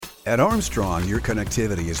At Armstrong, your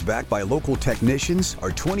connectivity is backed by local technicians,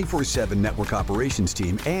 our 24/7 network operations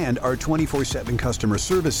team, and our 24/7 customer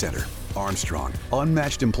service center. Armstrong,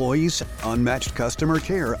 unmatched employees, unmatched customer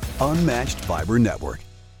care, unmatched fiber network.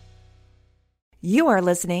 You are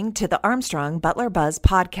listening to the Armstrong Butler Buzz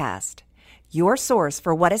podcast, your source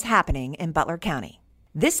for what is happening in Butler County.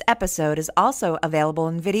 This episode is also available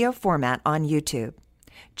in video format on YouTube.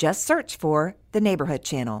 Just search for the Neighborhood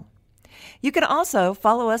Channel. You can also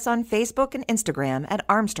follow us on Facebook and Instagram at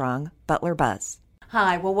Armstrong Butler Buzz.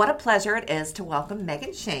 Hi, well, what a pleasure it is to welcome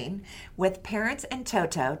Megan Shane with Parents in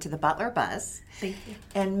Toto to the Butler Buzz. Thank you.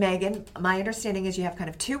 And Megan, my understanding is you have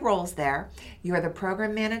kind of two roles there. You are the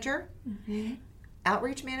program manager,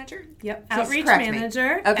 outreach manager? Yep, Please outreach correct me.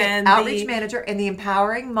 manager. Okay, and outreach manager and the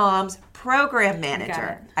Empowering Moms program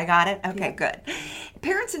manager. I got it? Okay, Yep. good.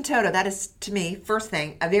 Parents in Toto, that is, to me, first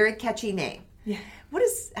thing, a very catchy name. Yeah.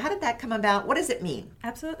 How did that come about? What does it mean?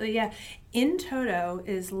 Absolutely, yeah. In toto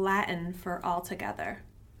is Latin for all together.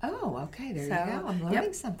 Oh, okay, there you go. I'm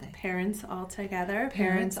learning something. Parents all together.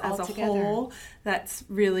 Parents as all a together. whole. That's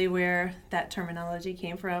really where that terminology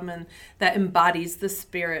came from, and that embodies the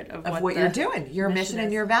spirit of what you're doing, your mission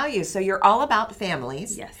and your values. So you're all about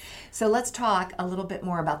families. Yes. So let's talk a little bit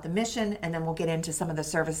more about the mission, and then we'll get into some of the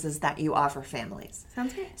services that you offer families.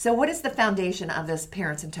 Sounds great. So what is the foundation of this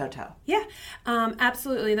Parents in Toto? Yeah,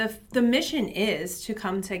 absolutely. The mission is to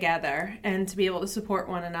come together and to be able to support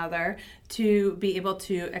one another, to be able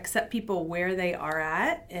to accept people where they are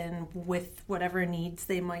at and with whatever needs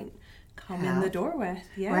they might come in the door with.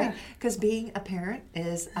 Yeah. Right? Because being a parent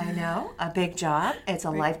is, I know, a big job. It's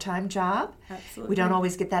a lifetime job. Absolutely. We don't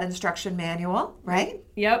always get that instruction manual, right?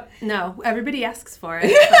 Yep. No, everybody asks for it,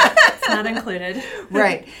 but it's not included.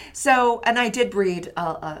 Right. So, and I did read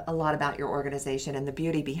a lot about your organization and the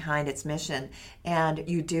beauty behind its mission. And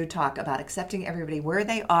you do talk about accepting everybody where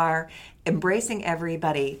they are, embracing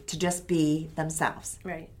everybody to just be themselves.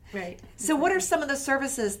 Right. Right. So what are some of the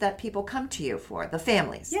services that people come to you for, the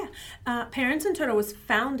families? Yeah. Parents in Toto was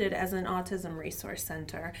founded as an autism resource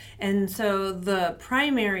center. And so the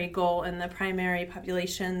primary goal and the primary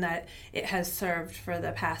population that it has served for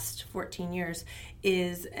the past 14 years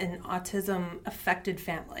is an autism affected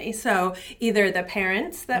family. So either the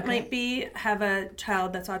parents that might have a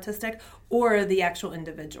child that's autistic or the actual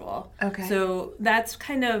individual. Okay. So that's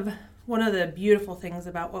kind of one of the beautiful things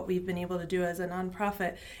about what we've been able to do as a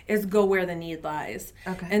nonprofit is go where the need lies.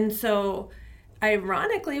 Okay. And so,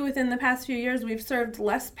 ironically, within the past few years, we've served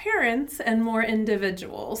less parents and more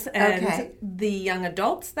individuals. And the young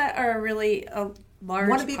adults that are really a large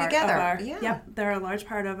want to be part together. of our, Yeah. they're a large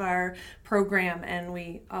part of our program, and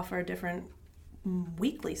we offer different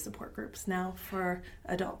weekly support groups now for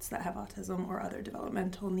adults that have autism or other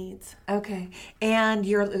developmental needs. Okay. And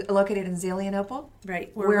you're located in Zelienople?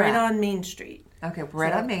 Right. We're right on Main Street. Okay,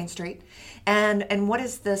 right on Main Street. And what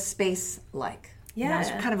is the space like? Yeah. I was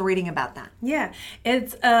kind of reading about that. Yeah.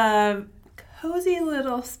 It's a cozy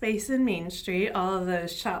little space in Main Street. All of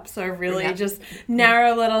those shops are really just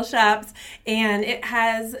narrow little shops, and it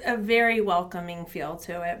has a very welcoming feel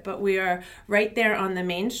to it, but we are right there on the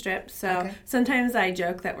main strip, so sometimes I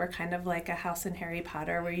joke that we're kind of like a house in Harry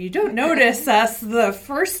Potter where you don't notice us the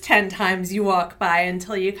first 10 times you walk by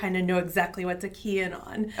until you kind of know exactly what to key in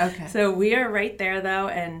on. Okay. So we are right there though,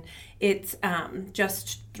 and it's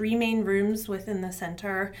just 3 main rooms within the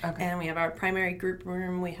center, and we have our primary group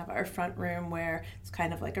room, we have our front room where it's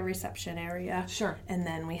kind of like a reception area. Sure. And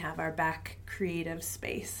then we have our back creative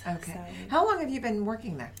space. Okay. So, how long have you been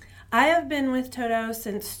working there? I have been with Toto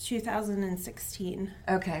since 2016.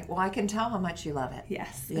 Okay. Well, I can tell how much you love it.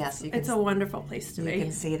 Yes. Yes. It's a wonderful place to be. You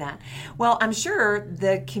can see that. Well, I'm sure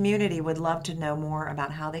the community would love to know more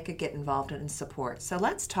about how they could get involved and support. So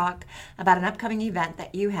let's talk about an upcoming event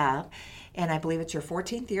that you have. And I believe it's your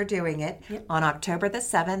 14th year doing it on October the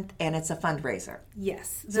 7th, and it's a fundraiser.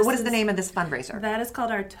 Yes. So what is the name of this fundraiser? That is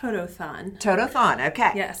called our Totothon. Totothon,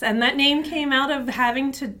 okay. Yes, and that name came out of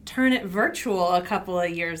having to turn it virtual a couple of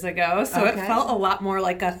years ago, so it felt a lot more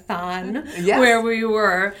like a thon, where we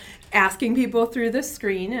were asking people through the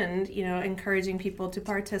screen and, encouraging people to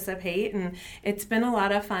participate, and it's been a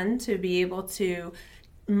lot of fun to be able to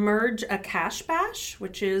merge a cash bash,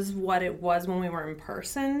 which is what it was when we were in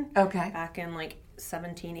person back in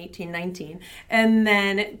 17, 18, 19, and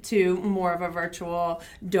then to more of a virtual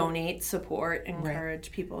donate, support,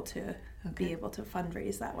 encourage people to be able to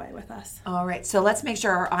fundraise that way with us. All right, so let's make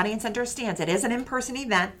sure our audience understands it is an in-person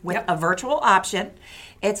event with a virtual option.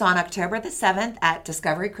 It's on October the 7th at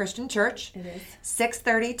Discovery Christian Church. It is.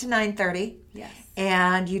 6:30 to 9:30. Yes.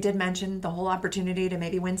 And you did mention the whole opportunity to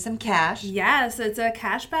maybe win some cash. Yes, it's a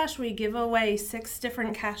cash bash. We give away 6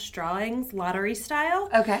 different cash drawings, lottery style.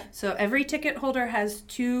 Okay. So every ticket holder has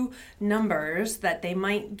 2 numbers that they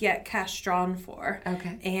might get cash drawn for.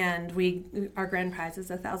 Okay. And our grand prize is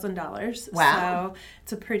 $1,000. Wow. So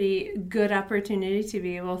it's a pretty good opportunity to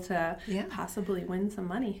be able to possibly win some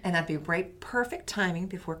money. And that'd be perfect timing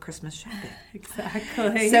before Christmas shopping.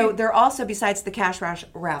 Exactly. So there also, besides the cash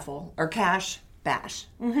raffle or cash bash.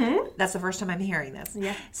 Mm-hmm. That's the first time I'm hearing this.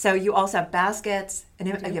 Yeah. So you also have baskets and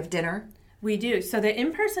you have dinner. We do. So the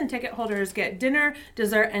in-person ticket holders get dinner,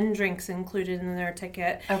 dessert, and drinks included in their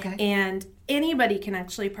ticket. Okay. And anybody can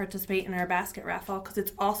actually participate in our basket raffle because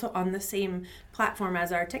it's also on the same platform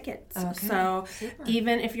as our tickets. Okay. So Super.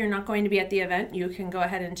 Even if you're not going to be at the event, you can go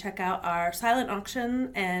ahead and check out our silent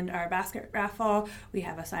auction and our basket raffle. We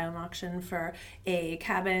have a silent auction for a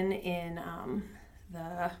cabin in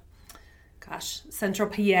Central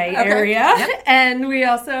PA area. Yep. And we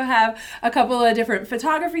also have a couple of different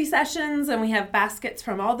photography sessions, and we have baskets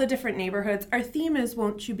from all the different neighborhoods. Our theme is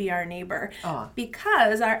Won't You Be Our Neighbor?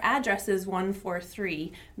 Because our address is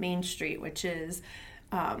 143 Main Street, which is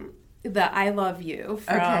the I Love You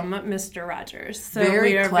from Mr. Rogers. So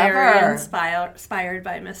very we are clever. very inspired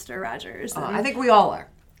by Mr. Rogers. I think we all are.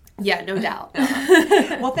 Yeah, no doubt.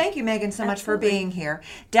 Well, thank you, Megan, so much for being here.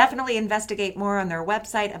 Definitely investigate more on their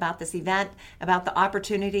website about this event, about the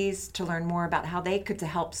opportunities to learn more about how they could to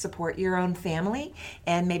help support your own family.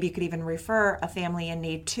 And maybe you could even refer a family in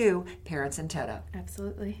need to Parents in Toto.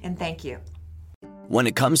 Absolutely. And thank you. When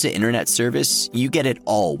it comes to internet service, you get it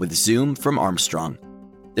all with Zoom from Armstrong.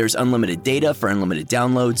 There's unlimited data for unlimited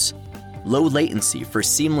downloads, low latency for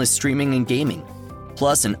seamless streaming and gaming,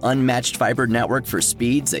 plus an unmatched fiber network for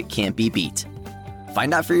speeds that can't be beat.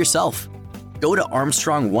 Find out for yourself. Go to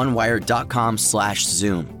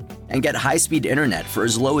armstrongonewire.com/Zoom and get high-speed internet for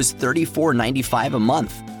as low as $34.95 a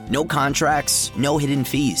month. No contracts, no hidden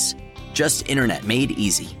fees. Just internet made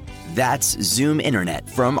easy. That's Zoom Internet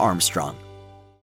from Armstrong.